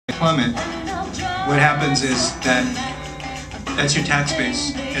plummet, what happens is that's your tax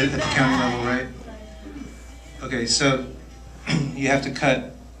base at the county level, right? Okay, so you have to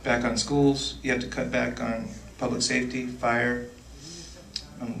cut back on schools, you have to cut back on public safety, fire,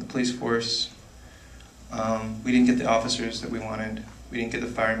 the police force. We didn't get the officers that we wanted, we didn't get the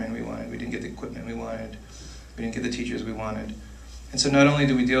firemen we wanted, we didn't get the equipment we wanted, we didn't get the teachers we wanted. And so not only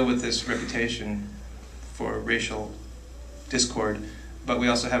do we deal with this reputation for racial discord, but we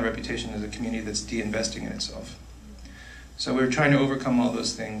also have a reputation as a community that's de-investing in itself. So we were trying to overcome all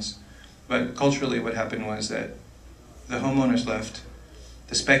those things, but culturally what happened was that the homeowners left,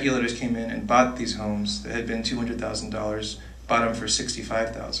 the speculators came in and bought these homes that had been $200,000, bought them for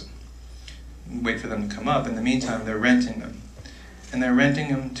 $65,000. Wait for them to come up. In the meantime, they're renting them. And they're renting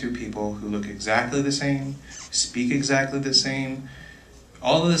them to people who look exactly the same, speak exactly the same,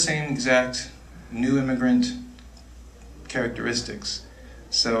 all of the same exact new immigrant characteristics.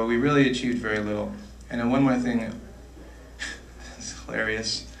 So we really achieved very little. And then one more thing that's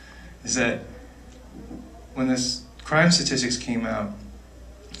hilarious is that when this crime statistics came out,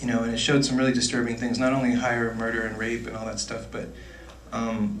 and it showed some really disturbing things, not only higher murder and rape and all that stuff, but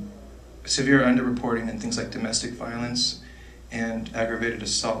severe underreporting and things like domestic violence and aggravated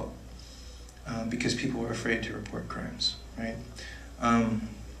assault, because people were afraid to report crimes, right?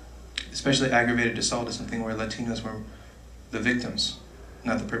 Especially aggravated assault is something where Latinos were the victims,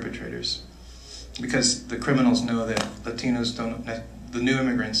 not the perpetrators. Because the criminals know that Latinos the new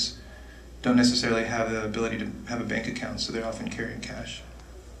immigrants don't necessarily have the ability to have a bank account, so they're often carrying cash.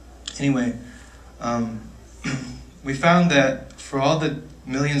 Anyway, we found that for all the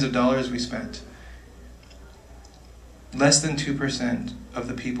millions of dollars we spent, less than 2% of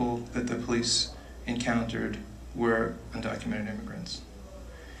the people that the police encountered were undocumented immigrants.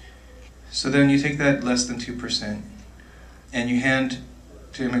 So then you take that less than 2% and you hand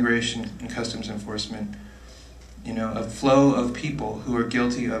to immigration and customs enforcement, a flow of people who are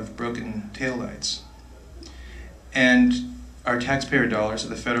guilty of broken taillights. And our taxpayer dollars at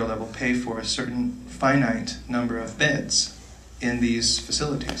the federal level pay for a certain finite number of beds in these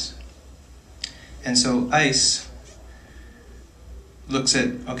facilities. And so ICE looks at,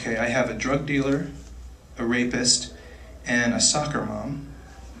 okay, I have a drug dealer, a rapist, and a soccer mom.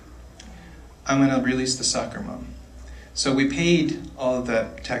 I'm going to release the soccer mom. So we paid all of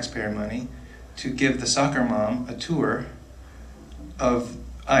that taxpayer money to give the soccer mom a tour of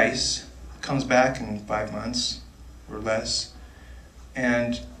ICE, comes back in 5 months or less,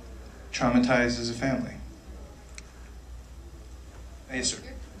 and traumatizes a family. Yes, sir.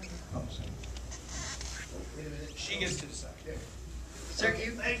 Oh, sorry. Wait a minute. She gets to decide. Sir,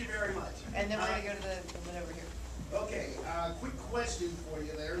 thank you very much. And then we're going to go to the one over here. Okay, quick question for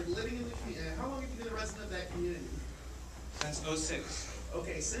you there. Living in the community, how long have you been a resident of that community? Since '06.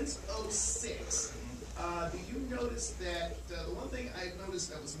 Okay, since '06. Do you notice that the one thing I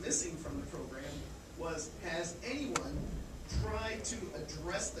noticed that was missing from the program was, has anyone tried to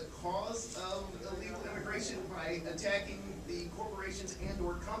address the cause of illegal immigration by attacking the corporations and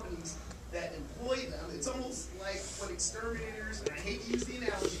or companies that employ them? It's almost like what exterminators, and I hate to use the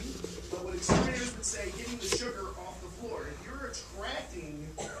analogy, but what exterminators would say, getting the sugar off the floor. If you're attracting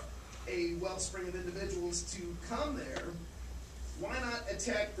a wellspring of individuals to come there, why not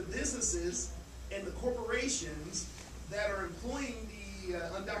attack the businesses and the corporations that are employing the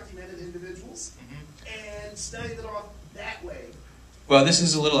undocumented individuals and study it off that way? Well, this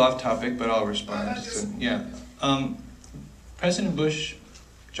is a little off topic, but I'll respond. President Bush,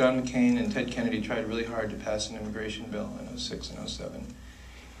 John McCain, and Ted Kennedy tried really hard to pass an immigration bill in '06 and '07.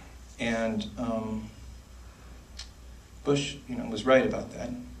 And Bush, was right about that.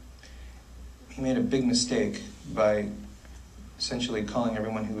 He made a big mistake by essentially calling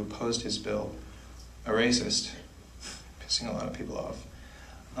everyone who opposed his bill a racist, pissing a lot of people off.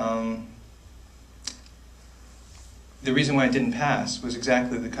 The reason why it didn't pass was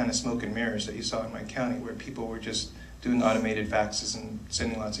exactly the kind of smoke and mirrors that you saw in my county, where people were just doing automated faxes and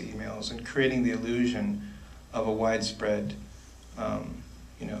sending lots of emails and creating the illusion of a widespread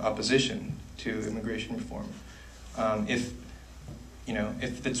opposition to immigration reform. If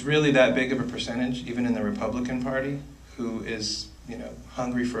it's really that big of a percentage, even in the Republican Party, who is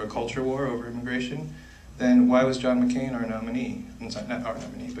hungry for a culture war over immigration, then why was John McCain our nominee? Not our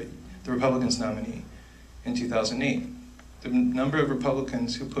nominee, but the Republicans' nominee in 2008. The number of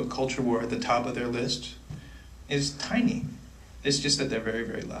Republicans who put culture war at the top of their list is tiny. It's just that they're very,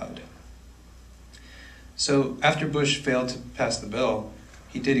 very loud. So after Bush failed to pass the bill,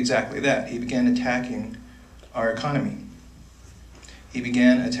 he did exactly that. He began attacking our economy. He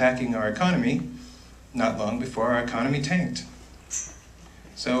began attacking our economy not long before our economy tanked.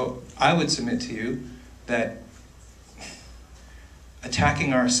 So I would submit to you that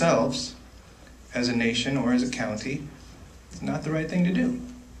attacking ourselves as a nation or as a county is not the right thing to do.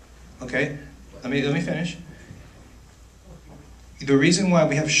 Okay? Let me finish. The reason why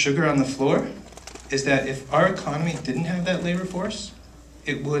we have sugar on the floor is that if our economy didn't have that labor force,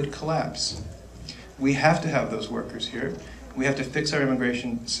 it would collapse. We have to have those workers here. We have to fix our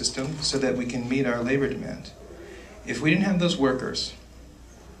immigration system so that we can meet our labor demand. If we didn't have those workers,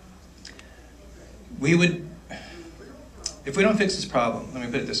 if we don't fix this problem, let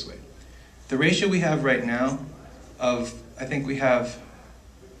me put it this way. The ratio we have right now of, I think we have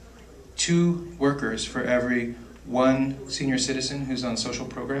 2 workers for every 1 senior citizen who's on social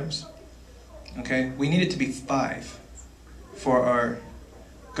programs. Okay? We need it to be 5 for our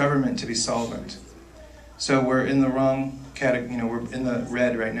government to be solvent. So we're in the wrong category, we're in the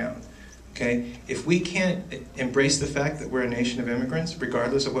red right now. Okay? If we can't embrace the fact that we're a nation of immigrants,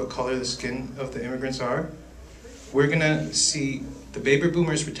 regardless of what color the skin of the immigrants are, we're going to see the baby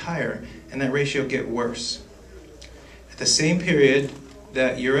boomers retire and that ratio get worse. At the same period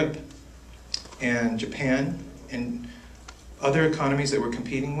that Europe and Japan and other economies that we're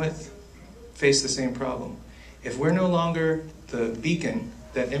competing with face the same problem. If we're no longer the beacon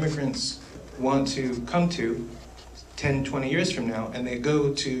that immigrants want to come to 10, 20 years from now, and they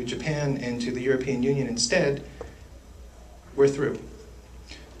go to Japan and to the European Union instead, we're through.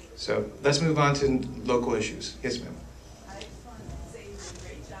 So let's move on to local issues. Yes, ma'am. I just wanted to say you did a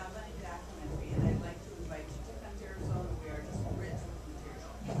great job on your documentary, and I'd like to invite you to come to Arizona. We are just rich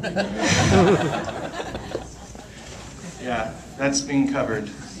with material. Yeah, that's being covered.